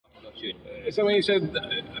So when you said,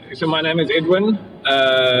 so my name is Edwin.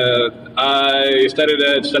 I studied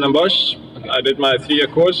at Stellenbosch. Okay. I did my 3-year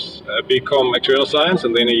course, BCom Actuarial Science,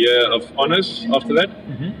 and then a year of honors after that.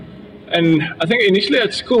 And I think initially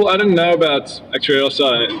at school, I didn't know about actuarial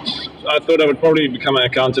science. I thought I would probably become an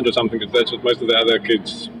accountant or something, because that's what most of the other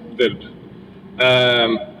kids did.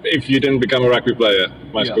 If you didn't become a rugby player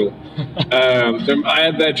at my school. So I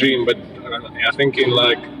had that dream, but I think in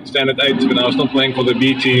like standard 8, when I was still playing for the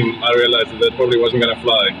B team, I realized that probably wasn't going to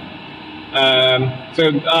fly.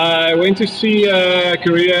 So I went to see a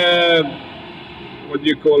career, what do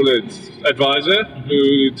you call it, advisor,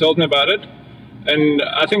 who told me about it. And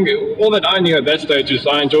I think all that I knew at that stage is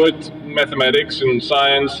I enjoyed mathematics and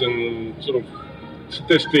science and sort of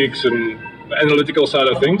statistics and the analytical side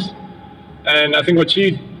of things. And I think what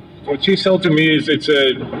she sold to me is it's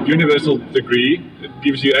a universal degree. It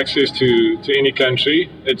gives you access to any country.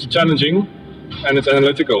 It's challenging and it's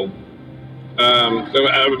analytical. So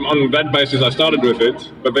on that basis I started with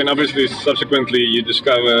it, but then obviously subsequently you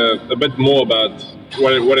discover a bit more about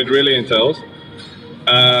what it really entails.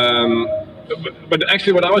 But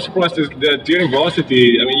actually what I was surprised is that during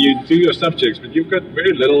varsity, I mean, you do your subjects, but you've got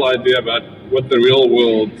very little idea about what the real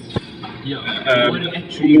world what it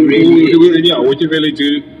actually really is. Yeah, what you really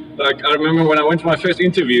do. Like, I remember when I went for my first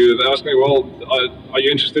interview, they asked me, well, are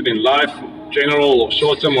you interested in life, general, or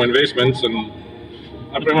short-term, or investments? And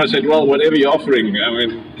I pretty much said, well, whatever you're offering. I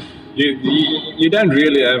mean, you don't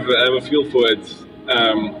really have a feel for it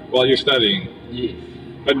while you're studying. Yes.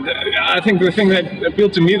 But I think the thing that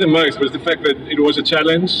appealed to me the most was the fact that it was a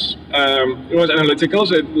challenge. It was analytical,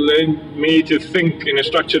 so it led me to think in a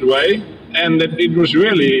structured way. And that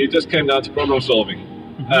it just came down to problem solving.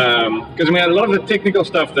 Because I mean, a lot of the technical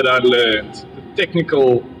stuff that I learned, the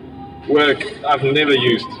technical work, I've never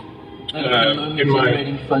used in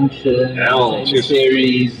my functions,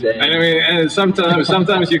 series. And I mean, and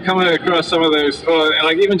sometimes you come across some of those, or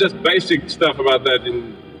like even just basic stuff about that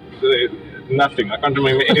in nothing. I can't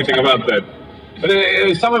remember anything about that.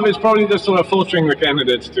 But some of it's probably just sort of filtering the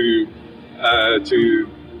candidates to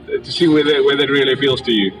see whether it really appeals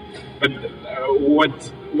to you. But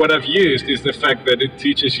what I've used is the fact that it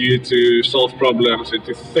teaches you to solve problems and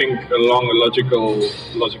to think along a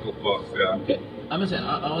logical path. Yeah. Okay. I must say,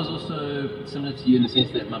 I was also similar to you in the sense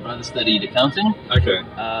that my brother studied accounting. Okay.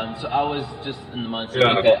 So I was just in the mindset,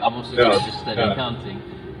 okay, I'm also going to just study accounting.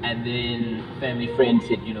 And then a family friend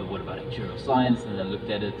said, you know, what about actuarial science? And I looked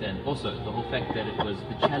at it, and also the whole fact that it was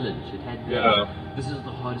the challenge. It had this is the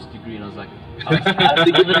hardest degree, and I was like, I have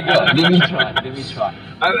to give it a go. Let me try.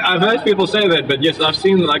 I've heard people say that, but yes, I've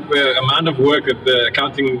seen like the amount of work that the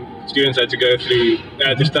accounting students had to go through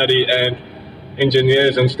to study, and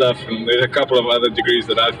engineers and stuff, and there's a couple of other degrees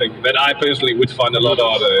that I personally would find a lot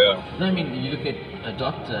harder. Yeah. No, I mean, you look at a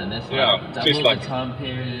doctor, and that's like double the time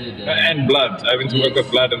period. And blood, having to work with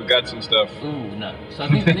blood and guts and stuff. Oh no! So I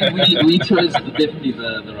think we chose definitely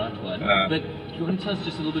the right one. But you want to tell us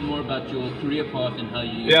just a little bit more about your career path and how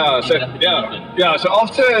you So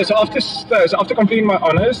after completing my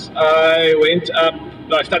honors, I went up.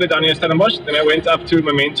 I started down here in Stellenbosch, then I went up to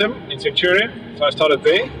Momentum in Centurion. So I started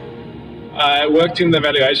there. I worked in the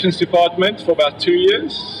valuations department for about 2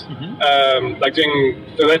 years, doing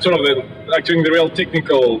the real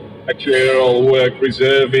technical actuarial work,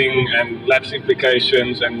 reserving and lapse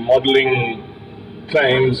implications and modeling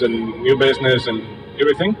claims and new business and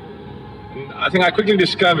everything. And I think I quickly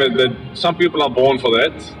discovered that some people are born for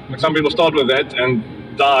that. Like, some people start with that and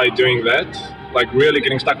die doing that, like really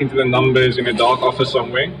getting stuck into the numbers in a dark office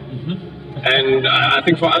somewhere. And I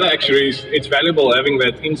think for other actuaries, it's valuable having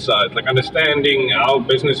that insight, like understanding how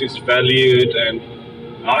business is valued and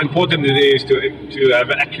how important it is to have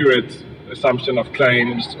an accurate assumption of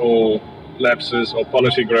claims or lapses or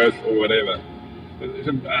policy growth or whatever.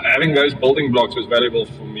 So having those building blocks was valuable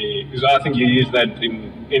for me, because I think you use that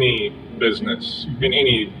in any business,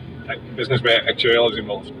 where actuarial is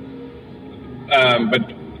involved.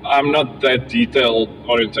 But I'm not that detail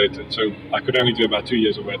orientated, so I could only do about 2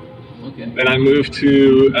 years of it. Okay. Then I moved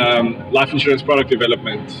to life insurance product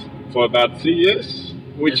development for about 3 years,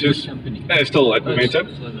 which is still at Momentum.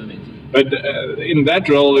 But in that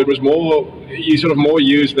role, it was more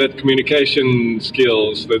use that communication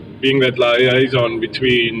skills, that being that liaison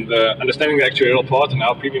between the understanding the actuarial part and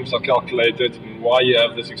how premiums are calculated and why you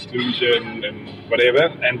have this exclusion and whatever,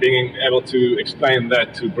 and being able to explain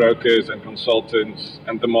that to brokers and consultants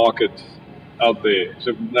and the market out there.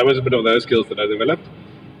 So that was a bit of those skills that I developed.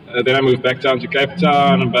 Then I moved back down to Cape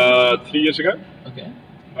Town about 3 years ago. Okay.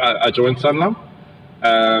 I joined Sanlam.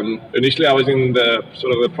 Initially, I was in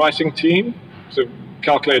the pricing team, so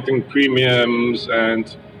calculating premiums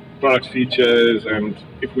and product features, and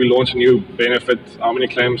if we launch a new benefit, how many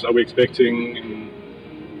claims are we expecting? And,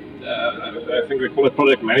 I think they call it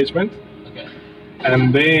product management. Okay.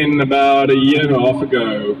 And then about a year and a half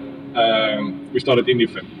ago, we started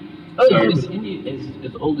IndieFin. Oh, so, is Indie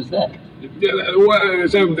as old as that?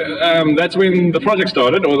 So that's when the project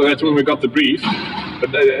started, or that's when we got the brief.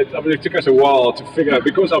 But it took us a while to figure out,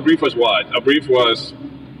 because our brief was wide. Our brief was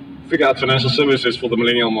figure out financial services for the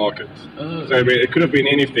millennial market. Oh. So it could have been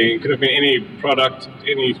anything. It could have been any product,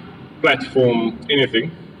 any platform,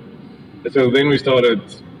 anything. So then we started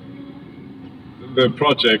the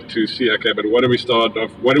project to see, okay, but what do we start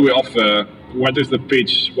off? What do we offer? What is the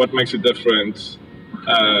pitch? What makes it different?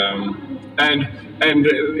 And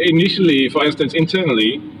initially, for instance,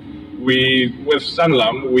 internally, with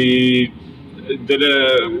Sanlam, we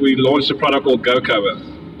launched a product called Go Cover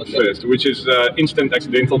first, which is instant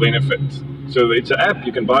accidental benefit. So it's an app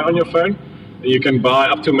you can buy on your phone. You can buy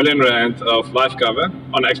up to R1 million of life cover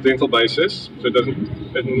on an accidental basis. So it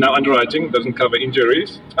doesn't, no underwriting, doesn't cover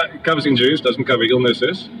injuries. It covers injuries, doesn't cover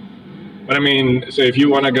illnesses. But I mean, so if you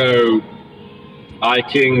want to go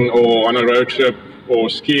hiking or on a road trip or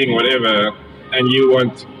skiing, whatever, and you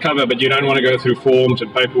want cover, but you don't want to go through forms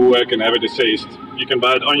and paperwork and have it assessed, you can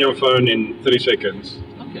buy it on your phone in 30 seconds.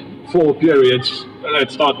 Okay. For periods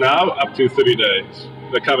that start now up to 30 days.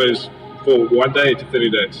 The cover is for 1 day to 30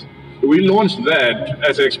 days. We launched that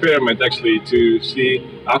as an experiment, actually, to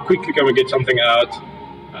see how quickly can we get something out.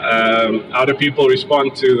 How do people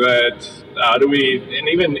respond to that? How do we, and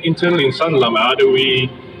even internally in Sanlam, how do we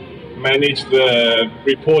manage the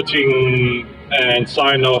reporting and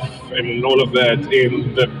sign off and all of that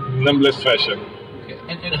in the nimblest fashion? Okay.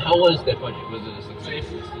 And how was that project? Was it a success?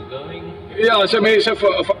 Is it still going? Yeah, so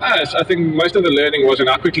for us, I think most of the learning was in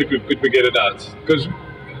how quickly could we get it out. Because,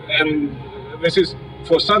 and this is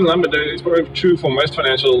for Sanlam, but it's probably true for most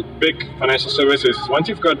big financial services. Once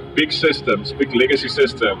you've got big systems, big legacy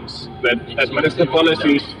systems that administer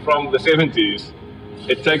policies from the 70s,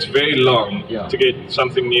 it takes very long to get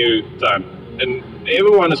something new done. And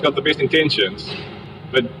everyone has got the best intentions,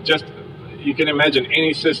 but just, you can imagine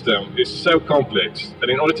any system is so complex that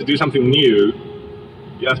in order to do something new,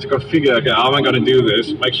 you have to configure, okay, how am I going to do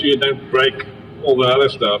this? Make sure you don't break all the other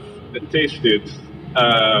stuff, test it,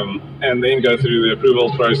 and then go through the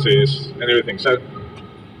approval process and everything. So,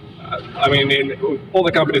 I mean, in all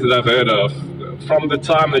the companies that I've heard of, from the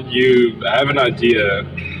time that you have an idea,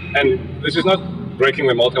 and this is not breaking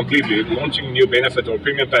the mold completely, launching a new benefit or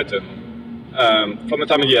premium pattern, from the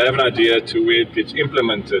time that you have an idea to where it gets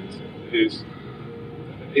implemented, is,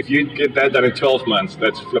 if you get that done in 12 months,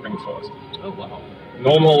 that's flipping fast. Oh, wow.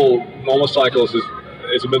 Normal cycles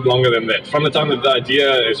is a bit longer than that. From the time that the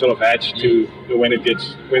idea is sort of hatched to when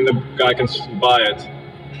the guy can buy it.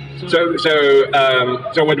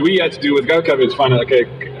 So what we had to do with GoCover is find out, okay,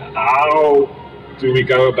 how do we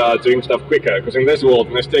go about doing stuff quicker? Because in this world,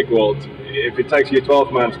 in this tech world, if it takes you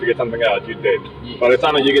 12 months to get something out, you're dead. Yes. By the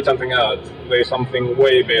time that you get something out, there's something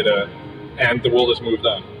way better, and the world has moved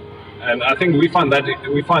on. And I think we find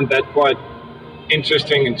that quite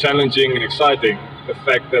interesting and challenging and exciting. The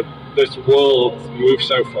fact that this world moves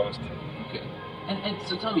so fast. Okay. And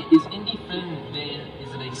so tell me, is IndieFin then,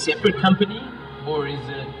 is it a separate company, or is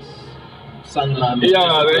it Sanlam?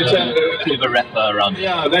 Yeah, it's a bit of a wrapper around it.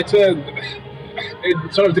 Yeah,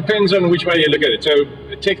 it sort of depends on which way you look at it. So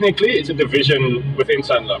technically, it's a division within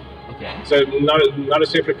Sanlam. Okay. So not a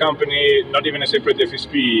separate company, not even a separate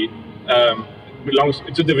FSP.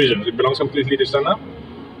 It's a division. It belongs completely to Sanlam.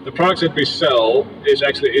 The products that we sell is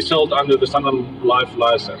sold under the Sanlam Life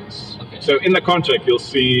license. Okay. So in the contract, you'll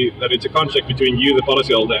see that it's a contract between you, the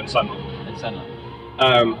policyholder, and Sanlam.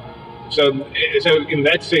 So in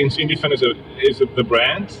that sense, IndieFin is the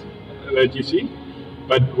brand that you see.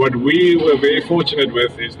 But what we were very fortunate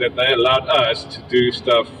with is that they allowed us to do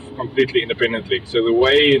stuff completely independently. So the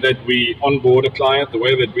way that we onboard a client, the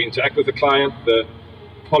way that we interact with the client, the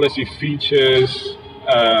policy features,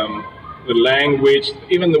 the language,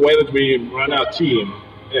 even the way that we run our team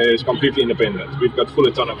is completely independent. We've got full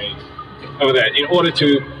autonomy over that. In order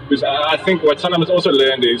to, because I think what Sanlam has also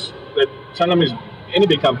learned is that Sanlam is, any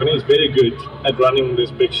big company is very good at running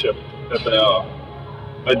this big ship that they are.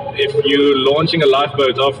 But if you're launching a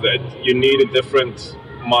lifeboat off that, you need a different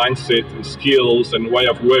mindset and skills and way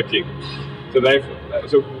of working. So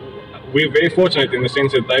we're very fortunate in the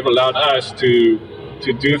sense that they've allowed us to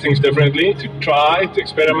do things differently, to try, to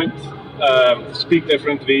experiment, to speak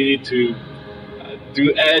differently, to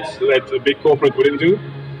do ads that a big corporate wouldn't do,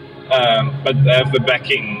 but they have the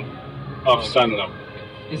backing of Sanlam.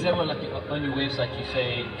 Is that what, like, on your website you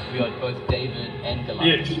say we are both David and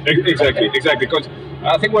Goliath? Yes, exactly, exactly. Because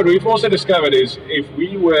I think what we've also discovered is if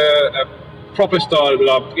we were a proper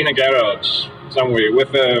startup in a garage somewhere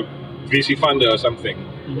with a VC funder or something,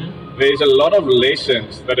 there's a lot of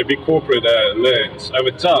lessons that a big corporate learns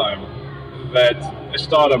over time that a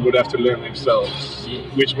startup would have to learn themselves,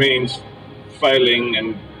 which means failing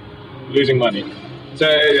and losing money. So,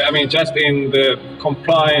 I mean, just in the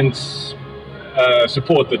compliance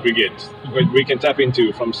support that we get, we can tap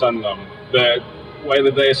into from Sanlam, the way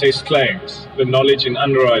that they assess claims, the knowledge in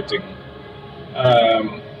underwriting,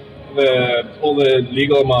 all the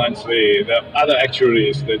legal minds there, the other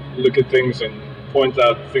actuaries that look at things and point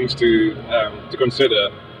out things to consider.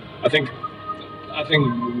 I think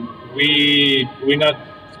we're not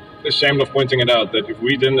ashamed of pointing it out that if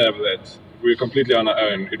we didn't have that, we're completely on our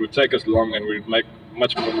own. It would take us long, and we'd make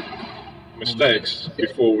much more mistakes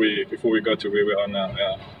before we got to where we are now.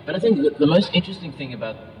 Yeah. But I think the most interesting thing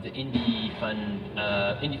about the Indie Fund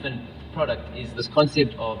product is this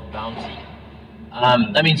concept of bounty.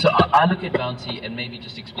 I mean, so I look at bounty, and maybe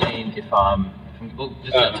just explain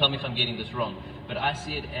tell me if I'm getting this wrong. But I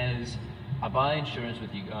see it as I buy insurance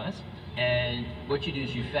with you guys, and what you do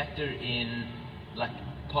is you factor in, like,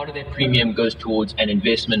 part of that premium goes towards an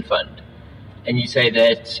investment fund. And you say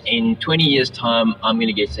that in 20 years' time, I'm going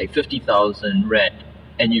to get, say, 50,000 Rand.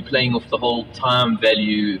 And you're playing off the whole time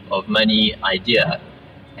value of money idea.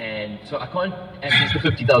 And so I can't access the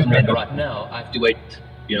 50,000 Rand right now. I have to wait,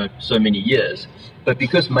 so many years. But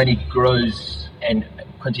because money grows and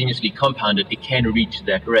continuously compounded, it can reach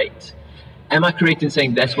that rate. Am I correct in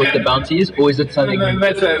saying that's what the bounty is, or is it something?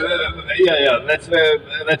 That's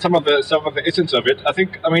some of the essence of it. I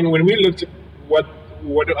mean, when we looked at what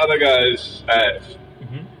do other guys have,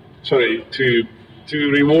 to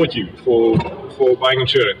reward you for buying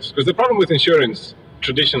insurance? Because the problem with insurance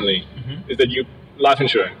traditionally is that life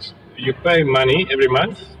insurance, you pay money every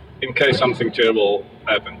month in case something terrible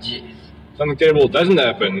happens. Yes. Something terrible doesn't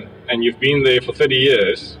happen, and you've been there for 30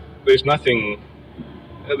 years. There's nothing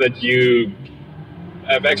that you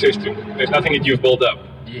have access to. There's nothing that you've built up.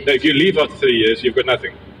 Yes. So if you leave after 3 years, you've got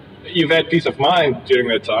nothing. You've had peace of mind during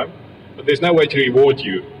that time, but there's no way to reward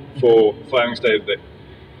you for having stayed there.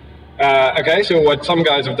 Okay, so what some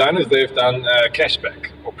guys have done is they've done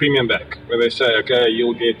cashback or premium back, where they say, okay,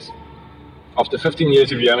 you'll get, after 15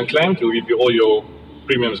 years if you haven't claimed, we'll give you all your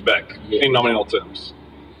premiums back in nominal terms.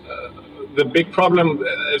 The big problem,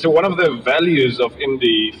 so one of the values of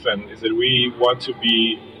Indie Fund is that we want to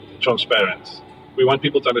be transparent. We want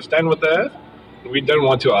people to understand what they have. We don't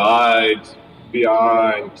want to hide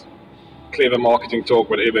behind clever marketing talk,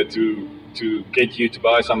 whatever, to get you to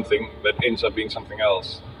buy something that ends up being something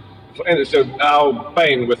else. So our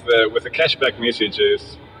pain with the cashback message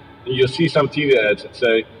is, you'll see some TV ads that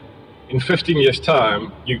say, in 15 years'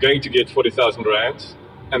 time, you're going to get 40,000 Rand.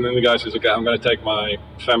 And then the guy says, okay, I'm going to take my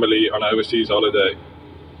family on an overseas holiday.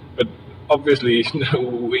 But obviously,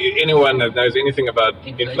 anyone that knows anything about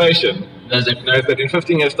inflation knows that in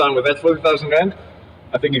 15 years' time, with that 40,000 Rand,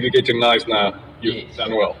 I think if you get your knives now, you've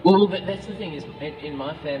done well. Well, that's the thing is, in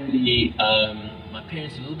my family, my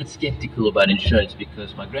parents are a little bit skeptical about insurance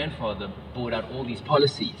because my grandfather bought out all these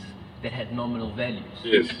policies that had nominal values.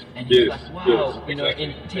 Yes. And he's like, wow, exactly,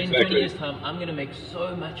 in 10, 20 years' time, I'm going to make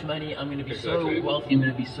so much money, I'm going to be so wealthy, I'm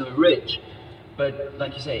going to be so rich. But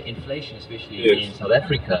like you say, inflation, especially in South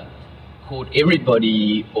Africa, caught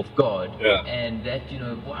everybody off guard. And that,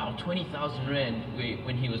 wow, 20,000 Rand,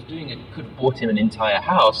 when he was doing it, could have bought him an entire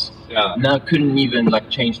house. Now couldn't even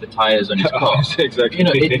change the tires on his car. Exactly.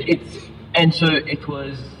 And so it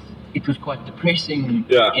was quite depressing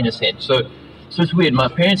in a sense. So it's weird. My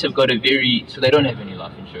parents have got so they don't have any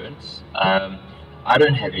life insurance. I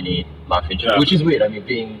don't have any life insurance, which is weird. I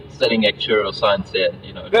mean, studying actuarial science there,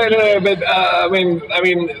 No, but I mean,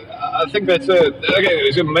 I think that's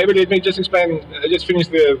okay. So maybe let me just explain. Just finish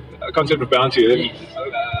the concept of bounty. Yes.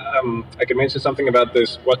 I can mention something about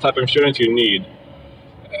this. What type of insurance you need.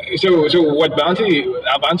 So what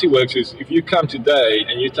our bounty works is, if you come today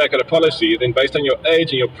and you take out a policy, then based on your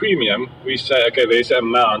age and your premium, we say, okay, there's an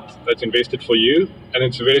amount that's invested for you, and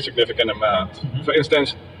it's a very significant amount. For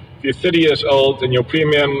instance, if you're 30 years old and your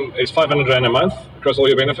premium is 500 Rand a month across all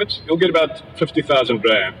your benefits, you'll get about 50,000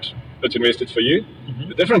 Rand that's invested for you.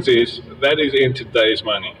 The difference is that is in today's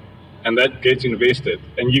money, and that gets invested,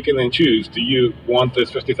 and you can then choose, do you want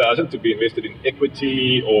this 50,000 to be invested in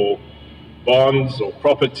equity or bonds or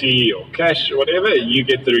property or cash or whatever? You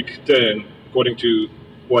get the return according to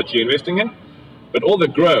what you're investing in, but all the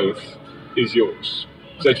growth is yours.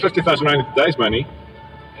 So it's 50,000 Rand in today's money.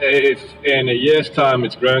 if in a year's time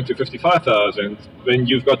it's grown to 55,000, then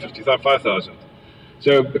you've got 55,000.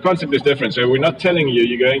 So the concept is different. So we're not telling you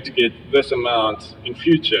you're going to get this amount in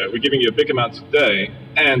future. We're giving you a big amount today,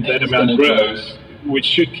 and that amount grows, which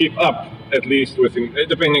should keep up, at least within,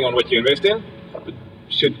 depending on what you invest in, but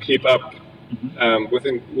should keep up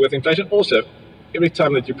with inflation. Also, every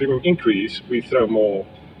time that your premium increase, we throw more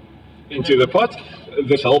into the pot.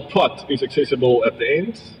 This whole pot is accessible at the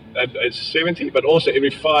end at 70, but also every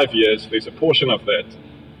 5 years there's a portion of that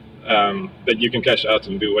that you can cash out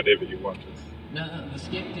and do whatever you want with. No, the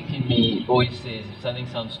skeptic in me always says if something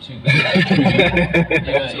sounds too good.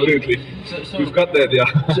 Absolutely. So we've got that, yeah.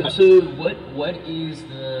 So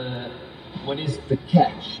what is the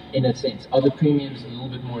catch in a sense? Are the premiums a little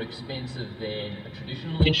bit more expensive than a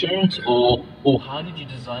traditional insurance, or how did you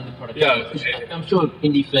design the product? Yeah, I'm sure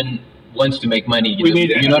IndieFin wants to make money.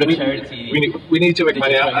 You're not a charity. We need to make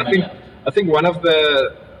money. I think one of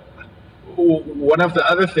the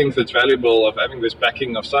other things that's valuable of having this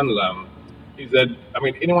backing of Sanlam is that, I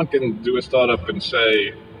mean, anyone can do a startup and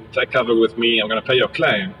say, take cover with me, I'm going to pay your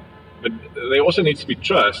claim. But there also needs to be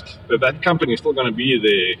trust that that company is still going to be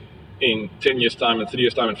there in 10 years' time, and 3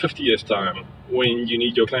 years' time, and 50 years' time when you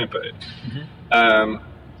need your claim paid.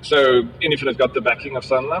 So IndieFin has got the backing of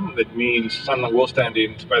Sanlam. That means Sanlam will stand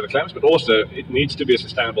in to pay the claims, but also it needs to be a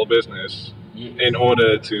sustainable business in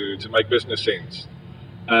order to make business sense.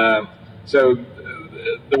 So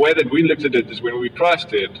the way that we looked at it is when we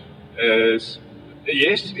priced it, is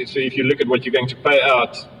yes, so if you look at what you're going to pay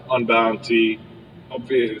out on bounty,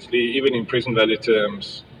 obviously, even in present value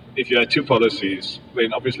terms, if you had two policies,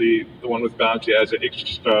 then obviously the one with bounty has an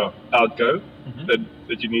extra outgo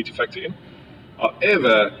that you need to factor in.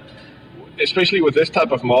 However, especially with this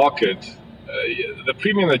type of market, the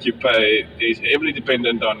premium that you pay is heavily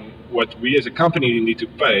dependent on what we as a company need to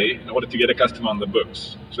pay in order to get a customer on the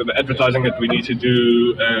books. So the advertising that we need to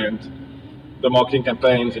do and the marketing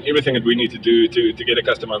campaigns and everything that we need to do to get a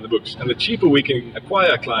customer on the books. And the cheaper we can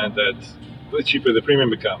acquire a client at, the cheaper the premium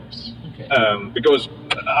becomes. Because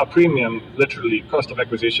our premium, literally cost of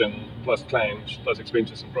acquisition plus claims plus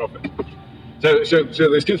expenses and profit. So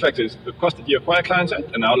there's two factors: the cost that you acquire clients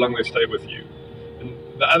at and how long they stay with you. And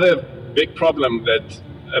the other big problem that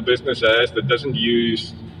a business has that doesn't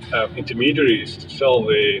use intermediaries to sell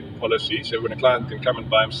their policy, so when a client can come and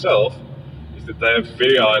buy himself, is that they have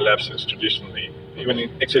very high lapses traditionally, even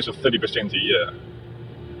in excess of 30% a year.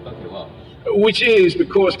 Okay, wow. Which is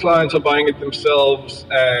because clients are buying it themselves,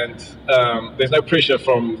 and there's no pressure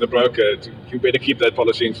from the broker to, you better keep that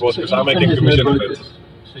policy in force because I'm making commission on it.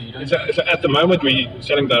 So at the moment we're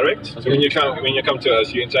selling direct. So when you come to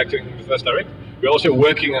us, you're interacting with us direct. We're also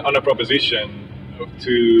working on a proposition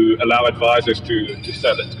to allow advisors to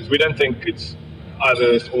sell it, because we don't think it's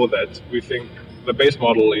either this or that. We think the best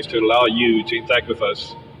model is to allow you to interact with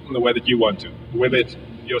us in the way that you want to, whether it's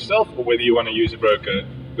yourself or whether you want to use a broker.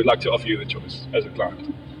 We'd like to offer you the choice as a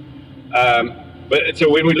client. But so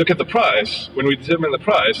when we look at the price, when we determine the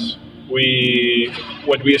price,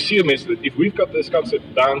 what we assume is that if we've got this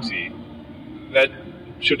concept bounty, that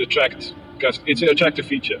should attract, because it's an attractive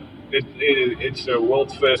feature. It's a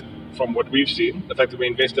world first from what we've seen. The fact that we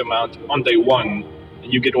invest the amount on day one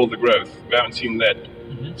and you get all the growth. We haven't seen that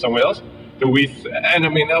somewhere else. So and I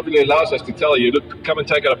mean, that really allows us to tell you, look, come and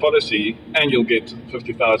take out a policy and you'll get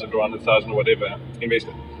 50,000 or 100,000 or whatever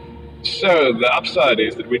invested. So the upside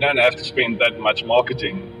is that we don't have to spend that much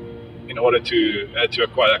marketing in order to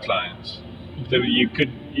acquire clients. So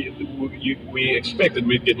we expect that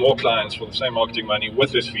we'd get more clients for the same marketing money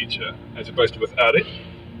with this feature as opposed to without it.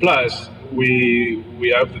 Plus, we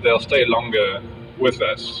hope that they'll stay longer with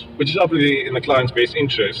us, which is obviously in the client's best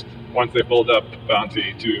interest once they build up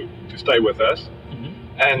bounty to stay with us.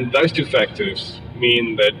 And those two factors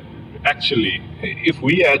mean that actually, if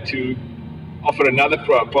we had to offer another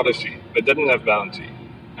policy that didn't have bounty,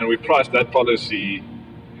 and we priced that policy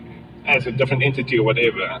as a different entity or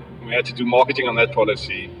whatever, we had to do marketing on that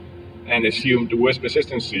policy and assumed worse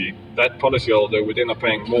persistency, that policyholder would end up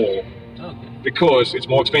paying more because it's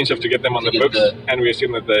more expensive to get them on the books, and we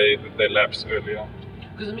assume that they lapse earlier.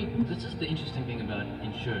 Because I mean, this is the interesting thing about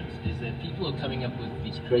insurance, is that people are coming up with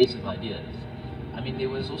these creative ideas. I mean, there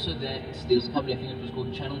was a company, I think it was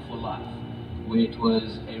called Channel for Life, where it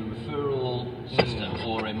was a referral system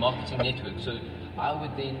or a marketing network. So I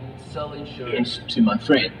would then sell insurance to my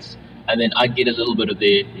friends, and then I'd get a little bit of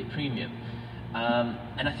their premium.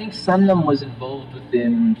 And I think Sanlam was involved with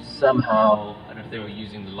them somehow. I don't know if they were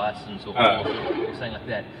using the license or something like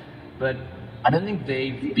that. But I don't think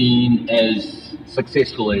they've been as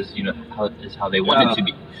successful as how they wanted to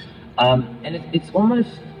be. And it's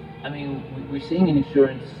almost I mean, we're seeing in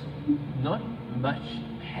insurance, not much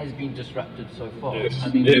has been disrupted so far. Yes, I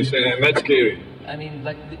mean, yes, and that's scary. I mean,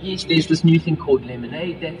 like, yes, there's this new thing called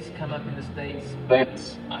lemonade that's come up in the States,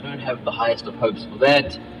 but I don't have the highest of hopes for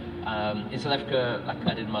that. In South Africa, like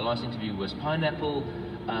I did in my last interview, was pineapple.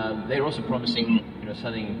 They're also promising,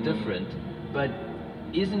 something different. But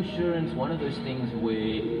is insurance one of those things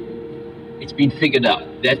where it's been figured out?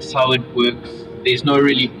 That's how it works. There's no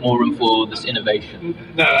really more room for this innovation.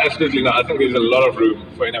 No, absolutely not. I think there's a lot of room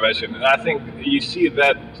for innovation, and I think you see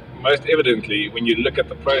that most evidently when you look at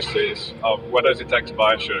the process of what does it take to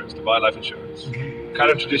buy insurance, to buy life insurance. Kind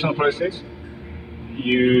of traditional process,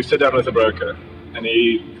 you sit down with a broker and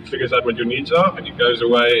he figures out what your needs are, and he goes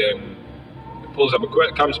away and pulls up a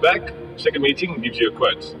quote, comes back, second meeting, and gives you a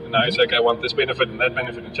quote. And now you say, okay, I want this benefit and that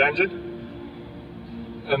benefit, and change it.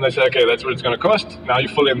 And they say, okay, that's what it's going to cost. Now you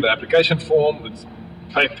fill in the application form, it's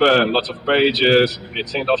paper and lots of pages, it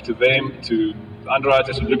gets sent off to them, to the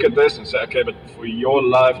underwriters who look at this and say, okay, but for your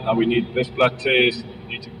life, now we need this blood test, you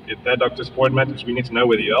need to get that doctor's appointment, because we need to know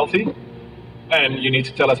whether you're healthy. And you need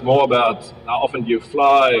to tell us more about how often do you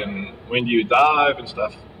fly and when do you dive and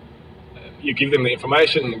stuff. You give them the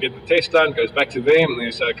information and get the test done, goes back to them, and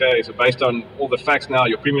they say, okay, so based on all the facts now,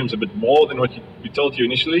 your premium's a bit more than what we told you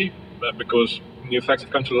initially, but because new facts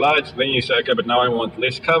have come to light. Then you say, okay, but now I want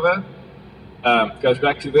less cover. Goes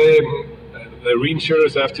back to them. The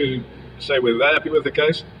reinsurers have to say whether they're happy with the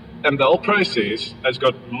case. And the whole process has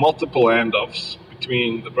got multiple handoffs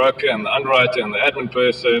between the broker and the underwriter and the admin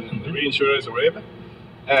person and the reinsurers or whatever.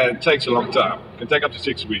 And it takes a long time. It can take up to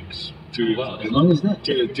 6 weeks as long as that.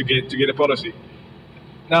 to get a policy.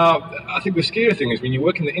 Now, I think the scary thing is when you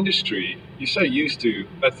work in the industry, you're so used to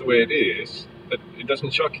that's the way it is that it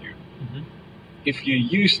doesn't shock you. If you're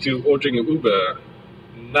used to ordering an Uber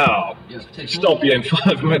now, stop here in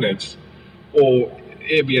 5 minutes, or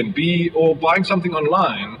Airbnb, or buying something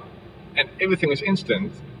online, and everything is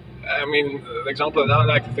instant. I mean, the example that I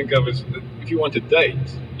like to think of is that if you want a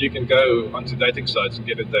date, you can go onto dating sites and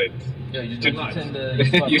get a date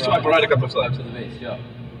tonight. You swipe right a couple of times.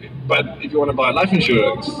 But if you want to buy life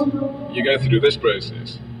insurance, you go through this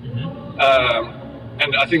process.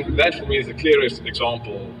 And I think that for me is the clearest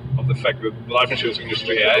example of the fact that the life insurance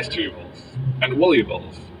industry has to evolve and will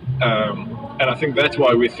evolve. And I think that's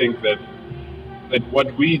why we think that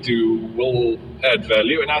what we do will add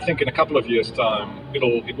value. And I think in a couple of years' time,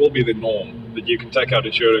 it will be the norm that you can take out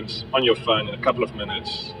insurance on your phone in a couple of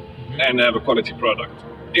minutes and have a quality product.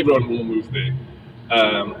 Everyone will move there.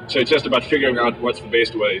 So it's just about figuring out what's the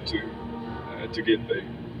best way to get there.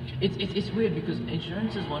 It's weird because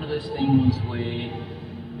insurance is one of those things where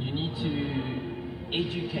you need to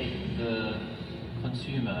educate the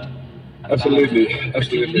consumer. Absolutely.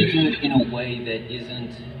 But you need to do it in a way that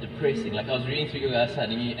isn't depressing. Like I was reading through your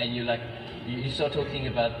website and you start talking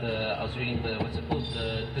about I was reading what's it called,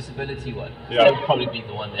 the disability one. Yeah. That would probably be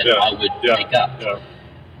the one that I would take up. Yeah.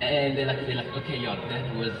 And they're like, okay, yeah,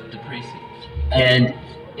 that was depressing. And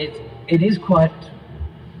it is quite,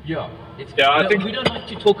 I think we don't like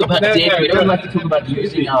to talk about death. We don't like to talk about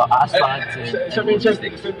losing our eyesight. So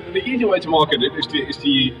the easy way to market it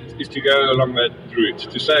is to go along that route.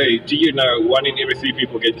 To say, do you know 1 in every 3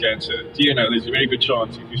 people get cancer? Do you know there's a very good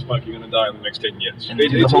chance if you smoke you're going to die in the next 10 years?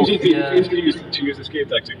 It's easy to use the scare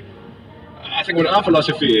tactic. I think what our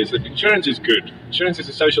philosophy is that insurance is good. Insurance is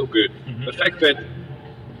a social good. The fact that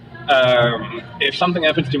if something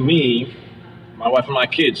happens to me, my wife and my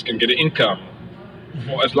kids can get an income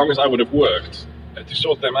for as long as I would have worked to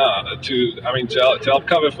sort them out, to help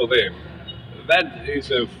cover for them. That is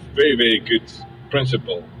a very, very good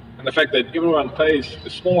principle. And the fact that everyone pays a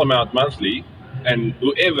small amount monthly, and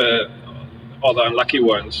whoever are the unlucky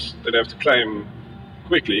ones that have to claim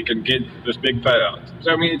quickly can get this big payout.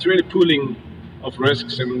 So I mean, it's really pooling of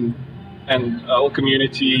risks and a whole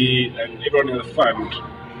community and everyone in the fund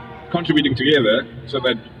contributing together so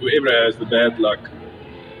that whoever has the bad luck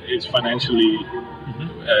is financially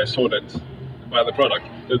sorted by the product.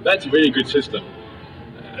 So that's a very good system.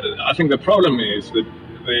 I think the problem is that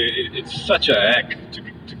it's such a hack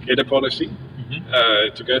to get a policy,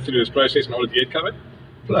 to go through this process in order to get covered.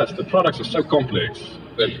 Plus, the products are so complex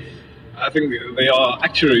that I think there are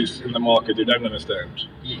actuaries in the market who don't understand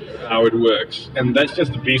how it works. And that's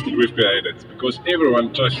just the beast that we've created, because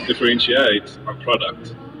everyone tries to differentiate on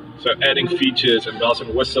product. So adding features and bells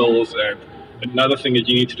and whistles and another thing that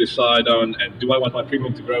you need to decide on, and do I want my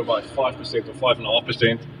premium to grow by 5% or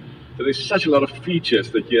 5.5%? So there's such a lot of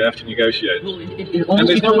features that you have to negotiate. Well, and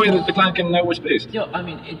there's no way that the client can know what's best. Yeah, I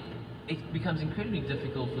mean, it becomes incredibly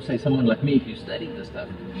difficult for, say, someone like me who studied this stuff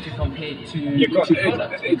to compare to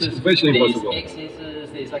products. It's virtually impossible. There's excesses,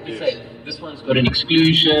 there's, like you say, this one's got an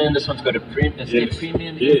exclusion, this one's got a step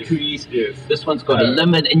premium increase, this one's got a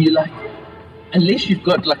limit, and you're like, unless you've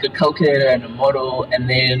got like a calculator and a model, and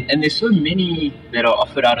there's so many that are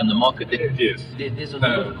offered out in the market that there's a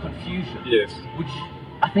lot of confusion. Which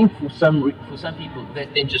I think for some people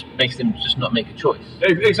that then just makes them just not make a choice.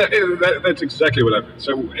 Exactly, that's exactly what happened.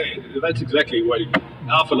 So that's exactly what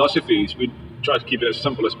our philosophy is. We try to keep it as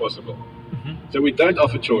simple as possible. So we don't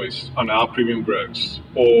offer choice on how premium grows,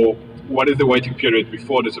 or what is the waiting period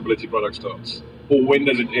before disability product starts, or when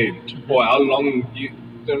does it end, or how long you.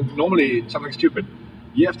 Normally, something stupid.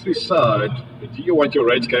 You have to decide, do you want your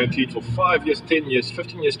rates guaranteed for 5 years, 10 years,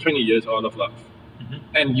 15 years, 20 years out of life?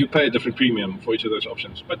 And you pay a different premium for each of those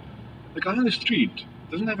options. But the guy on the street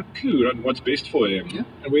doesn't have a clue on what's best for him.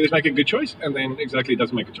 And we just make a good choice, and then exactly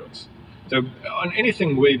doesn't make a choice. So on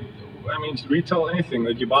anything retail, anything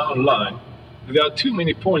that you buy online, there are too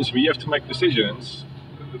many points where you have to make decisions.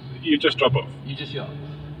 You just drop off.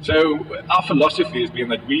 So our philosophy has been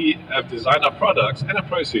that we have designed our products and our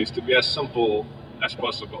process to be as simple as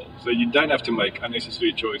possible. So you don't have to make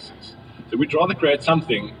unnecessary choices. So we'd rather create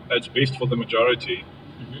something that's best for the majority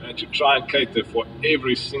and to try and cater for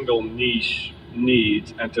every single niche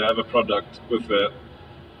need, and to have a product with a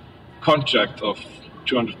contract of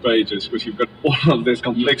 200 pages, because you've got all of this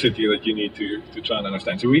complexity that you need to try and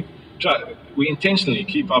understand. So we intentionally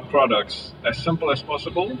keep our products as simple as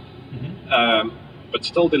possible, but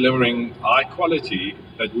still delivering high quality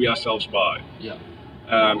that we ourselves buy.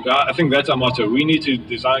 I think that's our motto. We need to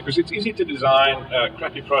design, because it's easy to design a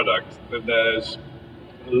crappy product that there's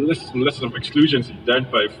lists and lists of exclusions that you don't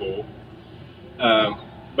pay for.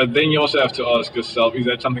 But then you also have to ask yourself, is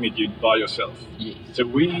that something that you'd buy yourself? So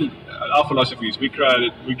our philosophy is we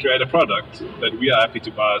create a product that we are happy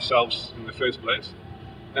to buy ourselves in the first place,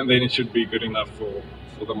 and then it should be good enough for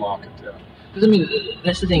the market. Because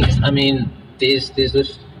that's the thing. There's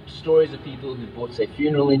those stories of people who bought, say,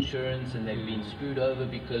 funeral insurance, and they've been screwed over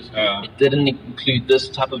because it didn't include this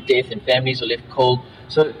type of death, and families are left cold.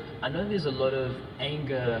 So I know there's a lot of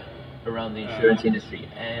anger around the insurance industry,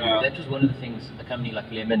 and that was one of the things a company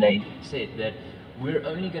like Lemonade said, that we're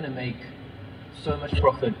only going to make so much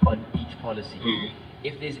profit on each policy.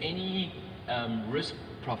 If there's any risk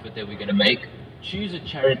profit that we're going to make, choose a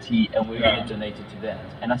charity and we're going to donate it to that.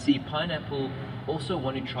 And I see Pineapple also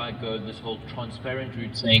want to try and go this whole transparent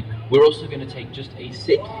route, saying we're also going to take just a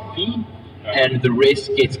set fee, and the rest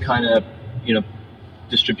gets kind of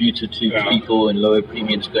distributed to people and lower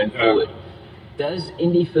premiums going forward. Does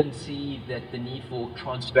IndieFin see that the need for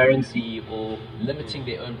transparency or limiting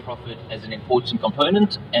their own profit as an important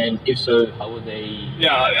component? And if so, how are they?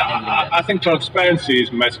 I think transparency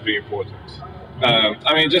is massively important.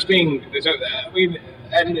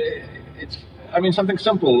 Something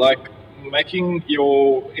simple like making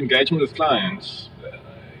your engagement with clients,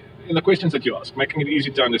 in the questions that you ask, making it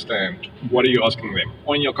easy to understand what are you asking them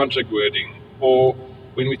on your contract wording, or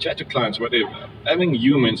when we chat to clients, whatever, having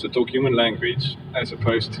humans that talk human language as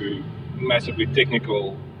opposed to massively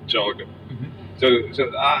technical jargon. So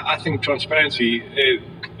I think transparency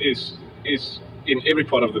is in every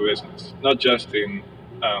part of the business, not just in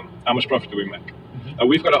how much profit do we make.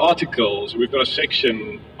 We've got articles, we've got a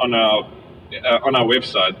section on our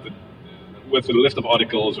website with a list of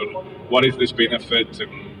articles on what is this benefit,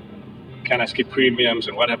 and can I skip premiums,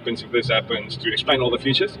 and what happens if this happens, to explain all the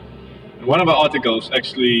features. And one of our articles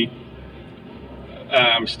actually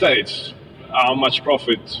states how much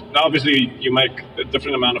profit. Now, obviously, you make a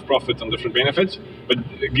different amount of profit on different benefits, but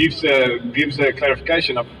it gives a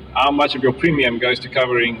clarification of how much of your premium goes to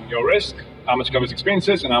covering your risk, how much covers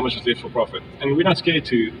expenses, and how much is left for profit. And we're not scared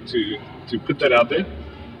to put that out there.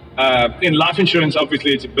 In life insurance,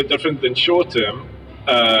 obviously, it's a bit different than short term,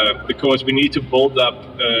 because we need to build up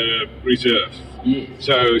reserve.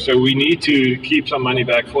 So we need to keep some money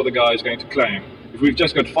back for the guys going to claim. If we've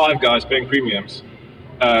just got 5 guys paying premiums,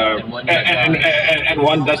 and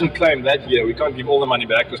one doesn't claim that year, we can't give all the money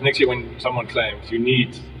back, because next year when someone claims, you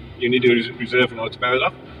need to reserve in order to pay it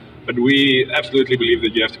off. But we absolutely believe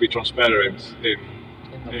that you have to be transparent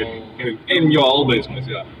in your whole business.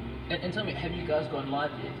 And tell me, have you guys gone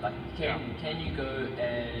live yet? Like, can you go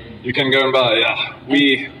and... You can go and buy,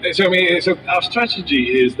 So our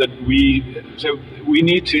strategy is that we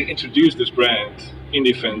need to introduce this brand,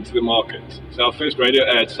 IndieFin, to the market. So our first radio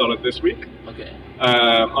ad started this week.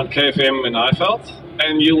 On KFM and iFelt.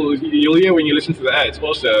 And you'll hear when you listen to the ads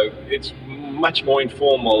also, it's much more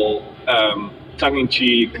informal,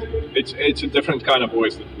 tongue-in-cheek. It's a different kind of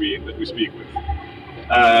voice that we speak with.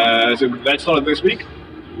 So that started this week.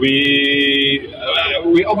 We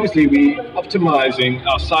optimizing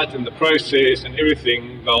our site and the process and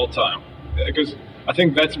everything the whole time, because I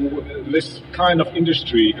think that's this kind of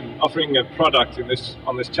industry, and offering a product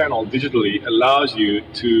on this channel digitally allows you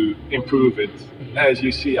to improve it as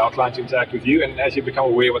you see our clients interact with you and as you become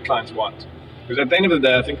aware of what clients want. Because at the end of the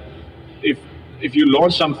day, I think if you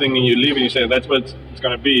launch something and you leave and you say that's what it's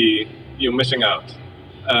going to be, you're missing out.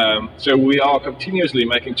 So we are continuously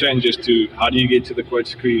making changes to how do you get to the quote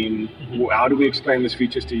screen, how do we explain these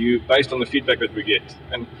features to you based on the feedback that we get.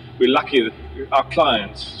 And we're lucky that our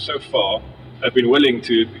clients so far have been willing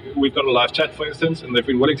to, we've got a live chat for instance, and they've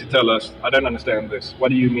been willing to tell us, I don't understand this, what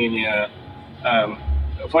do you mean here?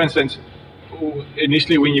 For instance,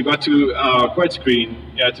 initially when you got to our quote screen,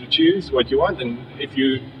 you had to choose what you want, and if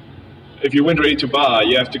you weren't ready to buy,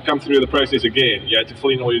 you have to come through the process again, you had to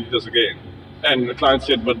fill in all your details again. And the client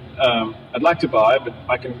said, but I'd like to buy, but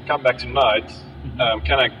I can come back tonight.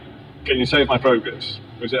 Can you save my progress?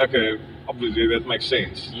 We said, okay, obviously that makes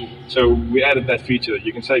sense. Yeah. So we added that feature that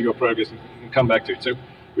you can save your progress and come back to it. So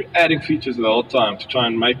we're adding features the whole time to try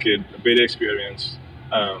and make it a better experience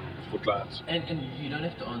for clients. And you don't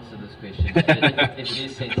have to answer this question, it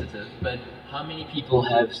is sensitive, but how many people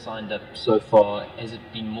have signed up so far? Has it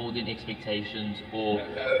been more than expectations, or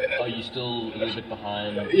are you still a little bit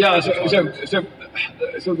behind? Yeah,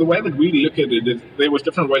 so the way that we look at it is there was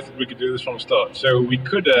different ways that we could do this from the start. So we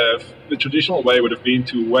could have, the traditional way would have been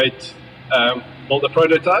to wait, build a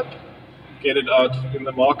prototype, get it out in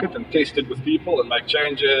the market and test it with people and make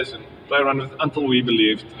changes and play around with it until we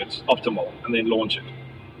believed it's optimal and then launch it.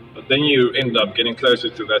 But then you end up getting closer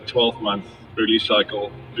to that 12-month release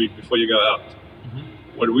cycle before you go out.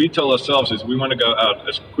 What we tell ourselves is we want to go out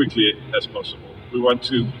as quickly as possible. We want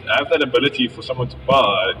to have that ability for someone to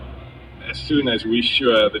buy as soon as we're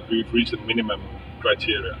sure that we've reached the minimum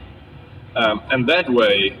criteria. And that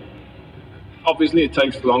way, obviously it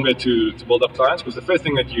takes longer to build up clients, because the first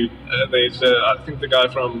thing that I think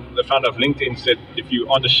the founder of LinkedIn said, if you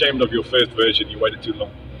aren't ashamed of your first version, you waited too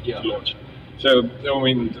long to launch. So, I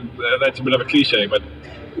mean, that's a bit of a cliche, but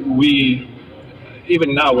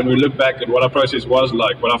even now, when we look back at what our process was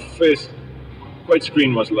like, what our first quote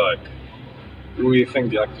screen was like, we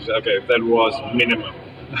think, okay, that was minimum.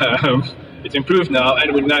 It's improved now,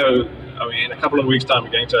 and we know, I mean, in a couple of weeks' time,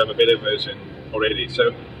 we're going to have a better version already.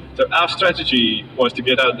 So our strategy was to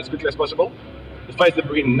get out as quickly as possible. The phase that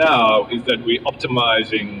we're in now is that we're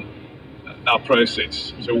optimizing our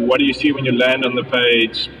process. So what do you see when you land on the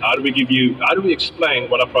page? How do we explain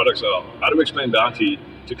what our products are? How do we explain Bounty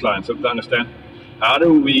to clients so they understand? How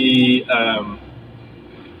do we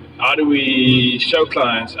show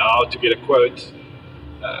clients how to get a quote?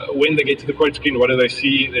 When they get to the quote screen, what do they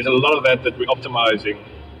see? There's a lot of that we're optimizing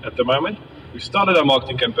at the moment. We started our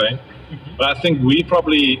marketing campaign, but I think we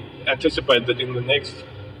probably anticipate that in the next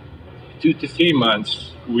 2 to 3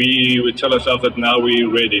 months, we would tell ourselves that now we're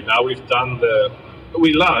ready. Now we're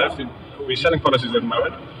live, we're selling policies at the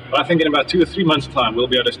moment, but I think in about 2 or 3 months' time, we'll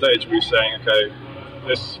be at a stage where we're saying, okay,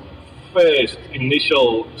 this first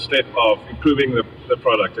initial step of improving the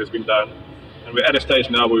product has been done, and we're at a stage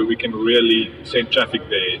now where we can really send traffic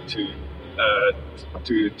there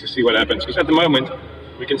to see what happens. Because at the moment,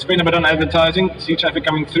 we can spend a bit on advertising, see traffic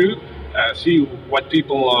coming through, see what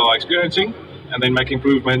people are experiencing, and then make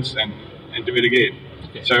improvements and do it again.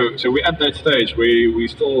 Okay. So we're at that stage where we're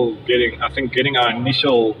still getting our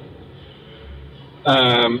initial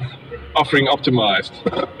offering optimized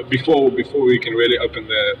before we can really open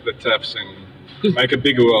the taps and make a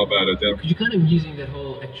big whirl about it. Yeah. You're kind of using that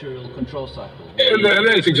whole actuarial control cycle.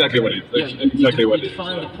 That's exactly what it is. You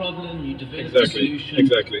define the problem, you develop the solution,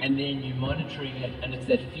 and then you're monitoring it, and it's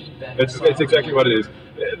that feedback. That's exactly what it is.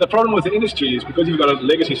 The problem with the industry is because you've got a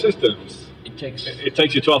legacy systems, it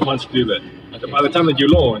takes you 12 months to do that. Okay. By the time that you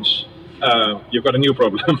launch, you've got a new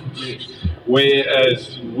problem. Yes.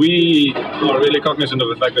 Whereas we are really cognizant of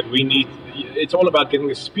the fact that it's all about getting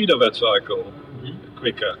the speed of that cycle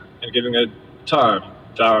quicker and getting it time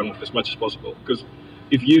down as much as possible. Because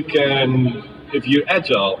if you're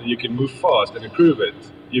agile, you can move fast and improve it,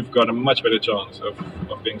 you've got a much better chance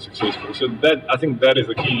of being successful. So I think that is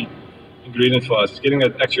the key ingredient for us, is getting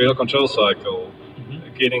that actuarial control cycle,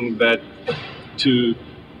 getting that to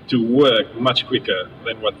work much quicker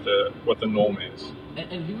than what the norm is.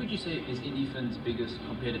 And who would you say is Edwin's biggest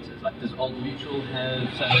competitors? Like, does Old Mutual have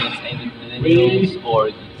something that's aimed at millennials,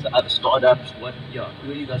 or other startups? Who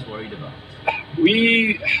are you guys worried about?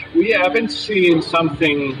 We haven't seen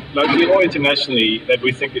something locally or internationally that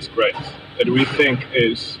we think is great, that we think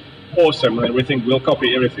is awesome, and we think we'll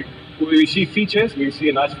copy everything. We see features. We see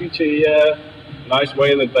a nice feature here, nice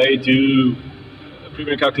way that they do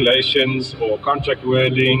premium calculations or contract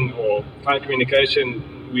wording or client communication,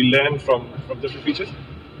 we learn from different features.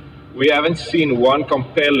 We haven't seen one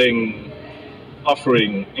compelling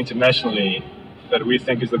offering internationally that we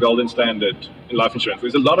think is the golden standard in life insurance.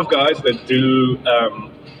 There's a lot of guys that do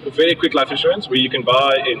very quick life insurance where you can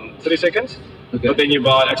buy in 30 seconds, but then you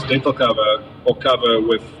buy accidental cover or cover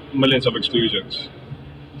with millions of exclusions.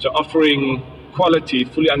 So offering quality,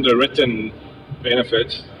 fully underwritten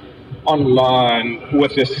benefits online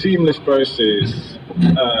with a seamless process,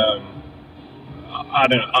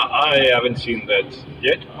 I haven't seen that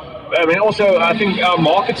yet. I mean, also, I think our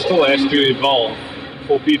market still has to evolve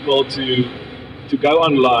for people to go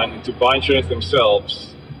online and to buy insurance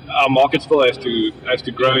themselves. Our market still has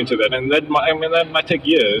to grow into that, and that might take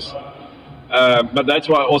years. But that's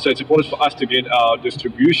why also it's important for us to get our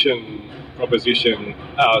distribution proposition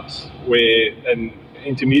out, where an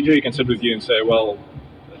intermediary can sit with you and say, well,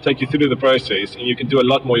 take you through the process, and you can do a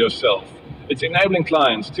lot more yourself. It's enabling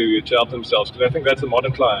clients to help themselves, because I think that's the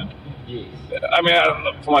modern client. Yes. I mean,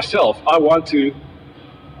 for myself, I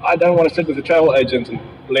don't want to sit with a travel agent and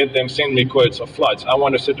let them send me quotes of flights. I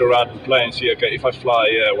want to sit around and play and see, okay, if I fly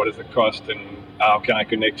here, what is the cost and how can I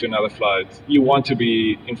connect to another flight? You want to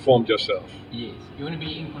be informed yourself. Yes, you want to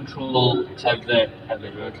be in control, have that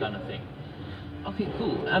real kind of thing. Okay,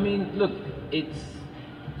 cool. I mean, look,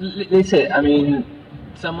 let's say, I mean,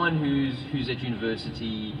 someone who's at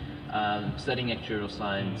university studying actuarial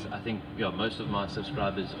science, I think most of my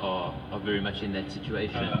subscribers are very much in that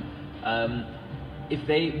situation.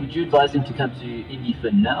 Would you advise them to come to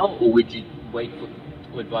IndieFin now, or would you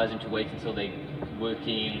advise them to wait until they're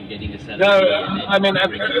working, getting a salary? No, I mean,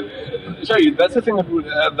 sorry, that's the thing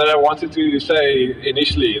that I wanted to say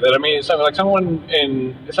initially. That I mean,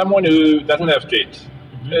 someone who doesn't have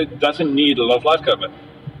debt, doesn't need a lot of life cover.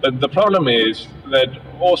 But the problem is that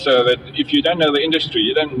also that if you don't know the industry,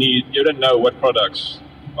 you don't know what products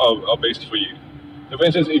are best for you. So for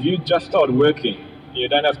instance, if you just start working, you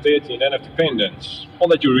don't have debt, you don't have dependents, all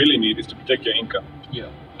that you really need is to protect your income. Yeah.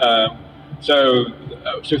 So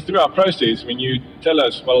through our process, when you tell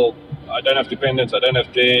us, well, I don't have dependents, I don't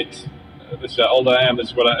have debt, this is how old I am, this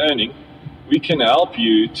is what I'm earning, we can help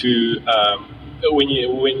you to,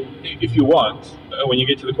 if you want, when you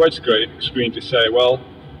get to the quote screen to say, well,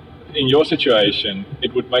 in your situation,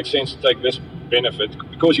 it would make sense to take this benefit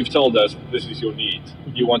because you've told us this is your need.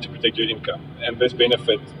 You want to protect your income, and this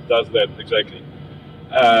benefit does that exactly.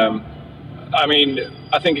 I mean,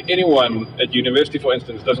 I think anyone at university, for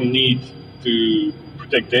instance, doesn't need to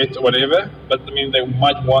protect debt or whatever, but I mean, they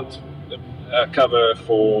might want cover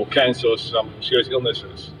for cancer or some serious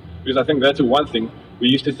illnesses. Because I think that's the one thing. We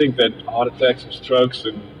used to think that heart attacks and strokes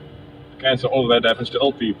and cancer, all of that happens to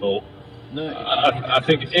old people. No, I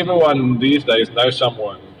think everyone these days knows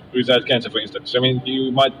someone who's had cancer, for instance. I mean, you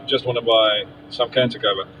might just want to buy some cancer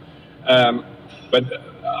cover. But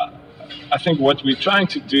I think what we're trying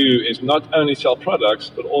to do is not only sell products,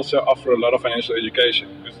 but also offer a lot of financial education.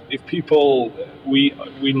 If people, we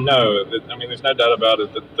know that, I mean, there's no doubt about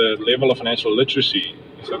it, that the level of financial literacy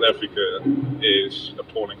in South Africa is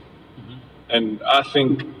appalling. And I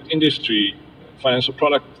think industry, financial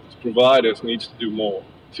product providers needs to do more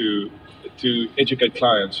to educate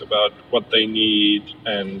clients about what they need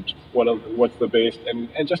and what's the best,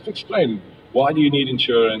 and just to explain, why do you need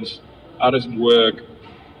insurance, how does it work,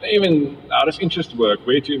 even how does interest work,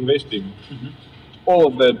 where to invest in, all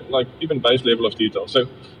of that, like even base level of detail. So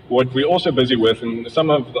what we're also busy with, and some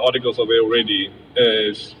of the articles are there already,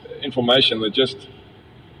 is information that just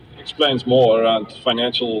explains more around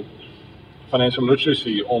financial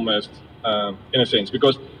literacy almost, in a sense,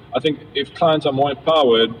 because I think if clients are more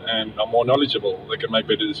empowered and are more knowledgeable, they can make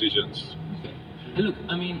better decisions. Okay. Hey, look,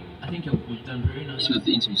 I mean, I think we've done very nicely with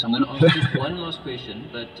the interview, so I'm going to ask just one last question,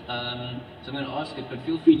 but so I'm going to ask it, but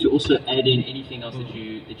feel free to also add in anything else that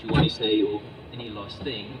you want to say or any last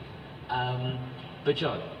thing. But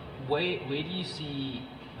John, where do you see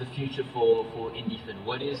the future for IndieFin?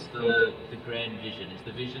 What is the grand vision? Is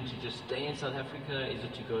the vision to just stay in South Africa? Is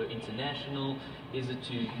it to go international? Is it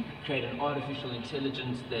to create an artificial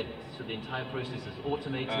intelligence so the entire process is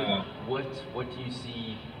automated? What do you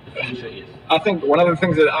see the future is? I think one of the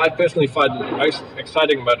things that I personally find most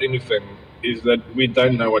exciting about IndieFin is that we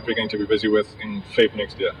don't know what we're going to be busy with in Feb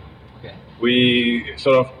next year. Okay.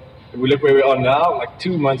 If we look where we are now, like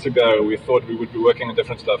 2 months ago, we thought we would be working on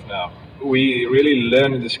different stuff now. We really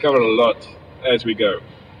learn and discover a lot as we go.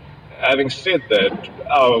 Having said that,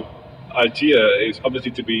 our idea is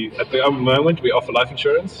obviously to be, at the moment we offer life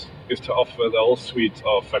insurance, is to offer the whole suite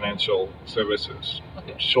of financial services.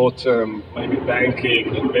 Okay. Short-term, maybe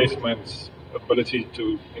banking, investments, ability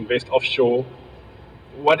to invest offshore.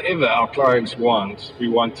 Whatever our clients want, we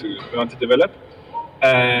want to develop,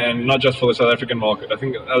 and not just for the South African market. I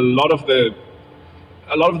think a lot of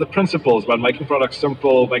the principles about making products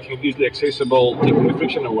simple, making it easily accessible, taking the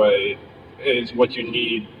friction away, is what you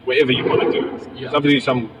need wherever you want to do it. There's obviously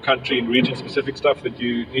some country and region specific stuff that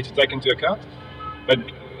you need to take into account, but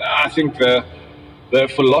I think the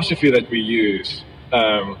philosophy that we use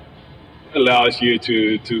allows you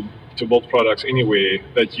to build products anywhere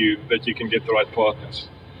that you can get the right partners.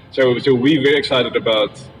 So we're very excited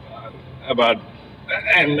about,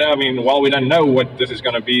 and I mean, while we don't know what this is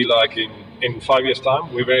going to be like in 5 years'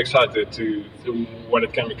 time, we're very excited to what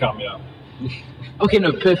it can become. Yeah. Okay,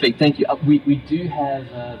 no, perfect. Thank you. We do have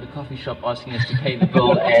the coffee shop asking us to pay the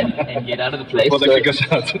bill and get out of the place. Well, they kick us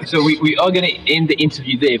out. So we are going to end the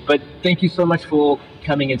interview there. But thank you so much for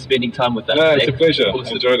coming and spending time with us. No, it's a pleasure.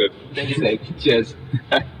 Awesome. Enjoyed it. Thank you. Cheers.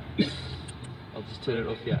 I'll just turn it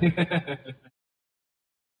off here.